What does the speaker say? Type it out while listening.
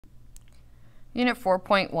Unit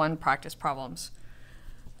 4.1 Practice Problems.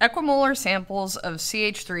 Equimolar samples of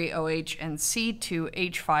CH3OH and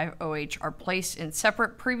C2H5OH are placed in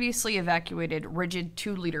separate, previously evacuated, rigid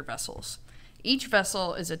 2-liter vessels. Each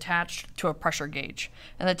vessel is attached to a pressure gauge,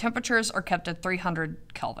 and the temperatures are kept at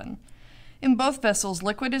 300 Kelvin. In both vessels,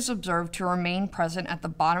 liquid is observed to remain present at the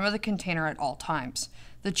bottom of the container at all times.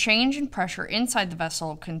 The change in pressure inside the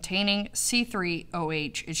vessel containing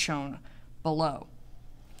C3OH is shown below.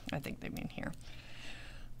 I think they mean here.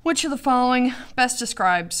 Which of the following best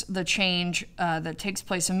describes the change that takes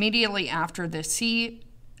place immediately after the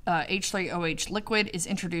H3OH liquid is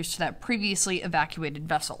introduced to that previously evacuated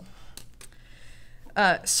vessel?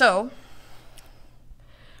 So,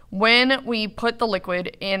 when we put the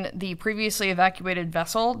liquid in the previously evacuated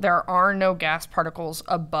vessel, there are no gas particles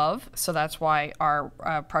above, so that's why our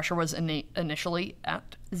pressure was initially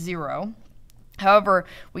at 0. However,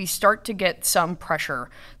 we start to get some pressure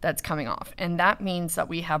that's coming off, and that means that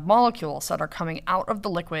we have molecules that are coming out of the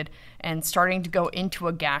liquid and starting to go into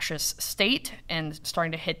a gaseous state and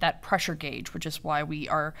starting to hit that pressure gauge, which is why we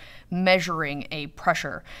are measuring a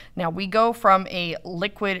pressure. Now, we go from a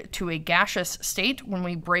liquid to a gaseous state when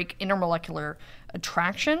we break intermolecular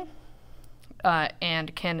attraction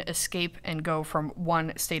and can escape and go from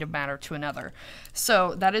one state of matter to another.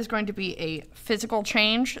 So that is going to be a physical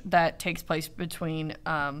change that takes place between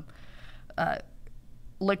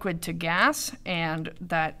liquid to gas, and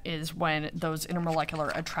that is when those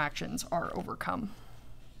intermolecular attractions are overcome.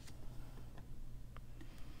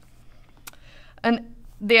 And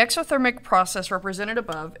the exothermic process represented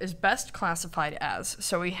above is best classified as,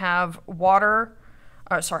 so we have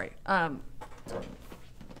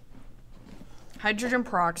hydrogen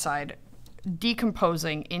peroxide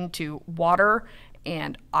decomposing into water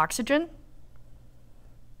and oxygen.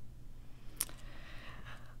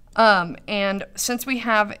 And since we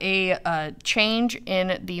have a change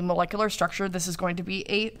in the molecular structure, this is going to be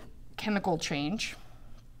a chemical change.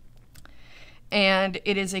 And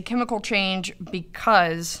it is a chemical change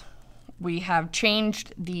because we have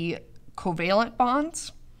changed the covalent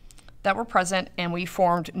bonds that were present, and we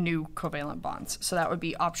formed new covalent bonds. So that would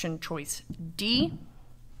be option choice D,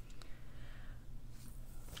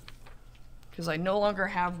 because I no longer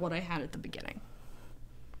have what I had at the beginning.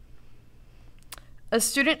 A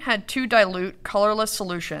student had 2 dilute colorless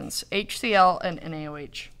solutions, HCl and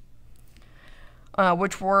NaOH,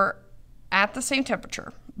 which were at the same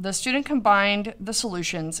temperature. The student combined the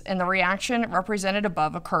solutions, and the reaction represented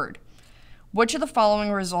above occurred. Which of the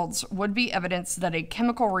following results would be evidence that a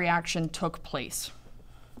chemical reaction took place?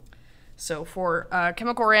 So for a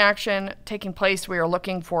chemical reaction taking place, we are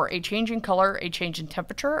looking for a change in color, a change in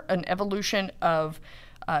temperature, an evolution of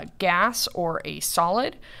gas or a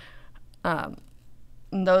solid. And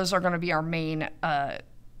those are going to be our main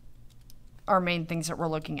things that we're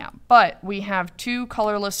looking at. But we have 2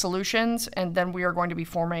 colorless solutions, and then we are going to be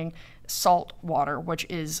forming salt water, which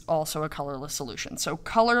is also a colorless solution. So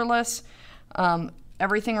colorless.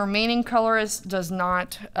 Everything remaining colorless does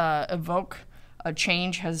not evoke a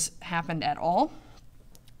change has happened at all.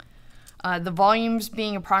 The volumes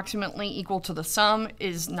being approximately equal to the sum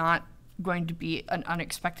is not going to be an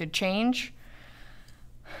unexpected change.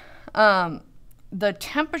 The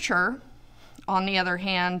temperature, on the other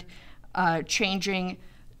hand, changing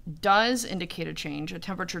does indicate a change. A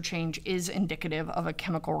temperature change is indicative of a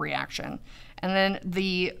chemical reaction. And then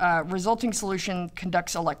the resulting solution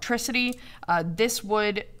conducts electricity. This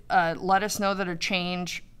would let us know that a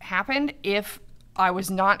change happened if I was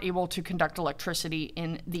not able to conduct electricity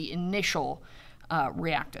in the initial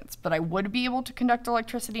reactants. But I would be able to conduct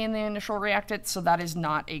electricity in the initial reactants, so that is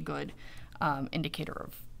not a good indicator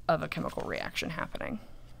of a chemical reaction happening.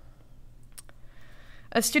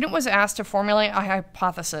 A student was asked to formulate a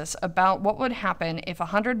hypothesis about what would happen if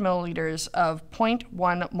 100 milliliters of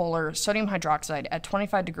 0.1 molar sodium hydroxide at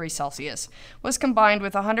 25 degrees Celsius was combined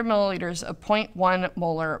with 100 milliliters of 0.1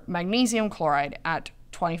 molar magnesium chloride at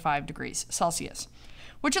 25 degrees Celsius.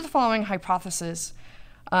 Which of the following hypothesis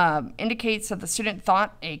indicates that the student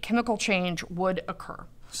thought a chemical change would occur?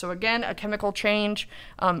 So again, a chemical change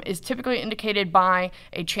is typically indicated by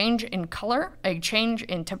a change in color, a change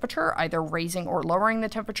in temperature, either raising or lowering the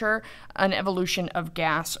temperature, an evolution of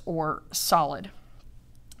gas or solid.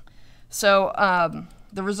 So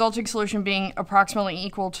the resulting solution being approximately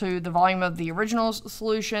equal to the volume of the original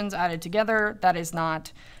solutions added together, that is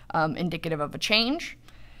not indicative of a change.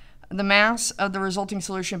 The mass of the resulting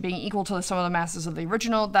solution being equal to the sum of the masses of the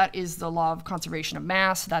original, that is the law of conservation of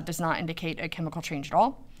mass. That does not indicate a chemical change at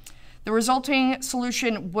all. The resulting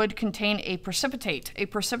solution would contain a precipitate. A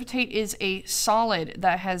precipitate is a solid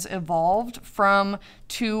that has evolved from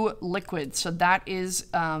two liquids. So that is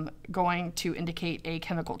going to indicate a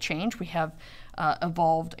chemical change. We have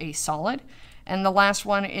evolved a solid. And the last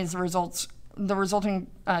one is the resulting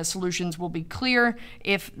solutions will be clear.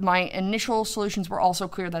 If my initial solutions were also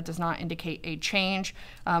clear, that does not indicate a change.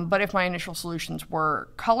 But if my initial solutions were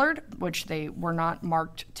colored, which they were not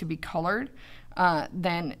marked to be colored,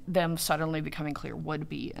 then them suddenly becoming clear would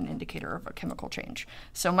be an indicator of a chemical change.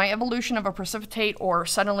 So my evolution of a precipitate or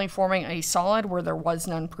suddenly forming a solid where there was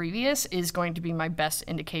none previous is going to be my best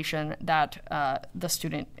indication that the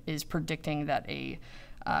student is predicting that a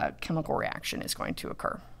chemical reaction is going to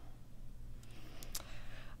occur.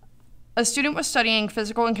 A student was studying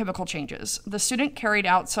physical and chemical changes. The student carried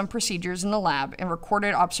out some procedures in the lab and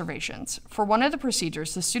recorded observations. For one of the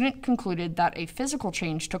procedures, the student concluded that a physical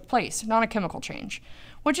change took place, not a chemical change.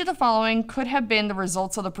 Which of the following could have been the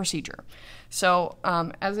results of the procedure? So,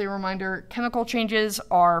 as a reminder, chemical changes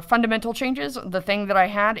are fundamental changes. The thing that I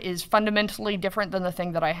had is fundamentally different than the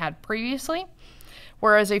thing that I had previously,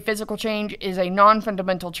 whereas a physical change is a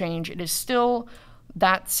non-fundamental change. It is still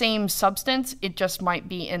that same substance, it just might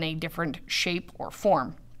be in a different shape or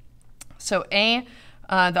form. So the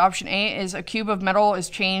option A is a cube of metal is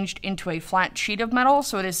changed into a flat sheet of metal,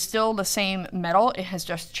 so it is still the same metal, it has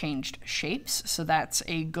just changed shapes, so that's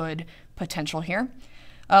a good potential here.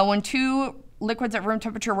 When two liquids at room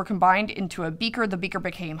temperature were combined into a beaker, the beaker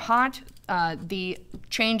became hot. The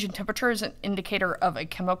change in temperature is an indicator of a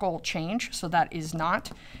chemical change, so that is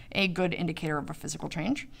not a good indicator of a physical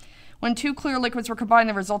change. When two clear liquids were combined,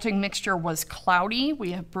 the resulting mixture was cloudy.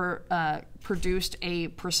 We have produced a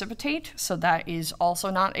precipitate, so that is also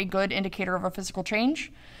not a good indicator of a physical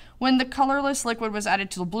change. When the colorless liquid was added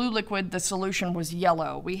to the blue liquid, the solution was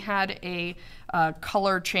yellow. We had a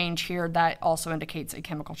color change here that also indicates a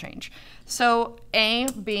chemical change. So A,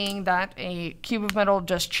 being that a cube of metal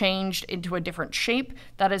just changed into a different shape,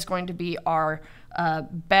 that is going to be our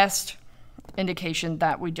best indication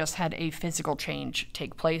that we just had a physical change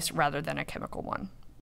take place rather than a chemical one.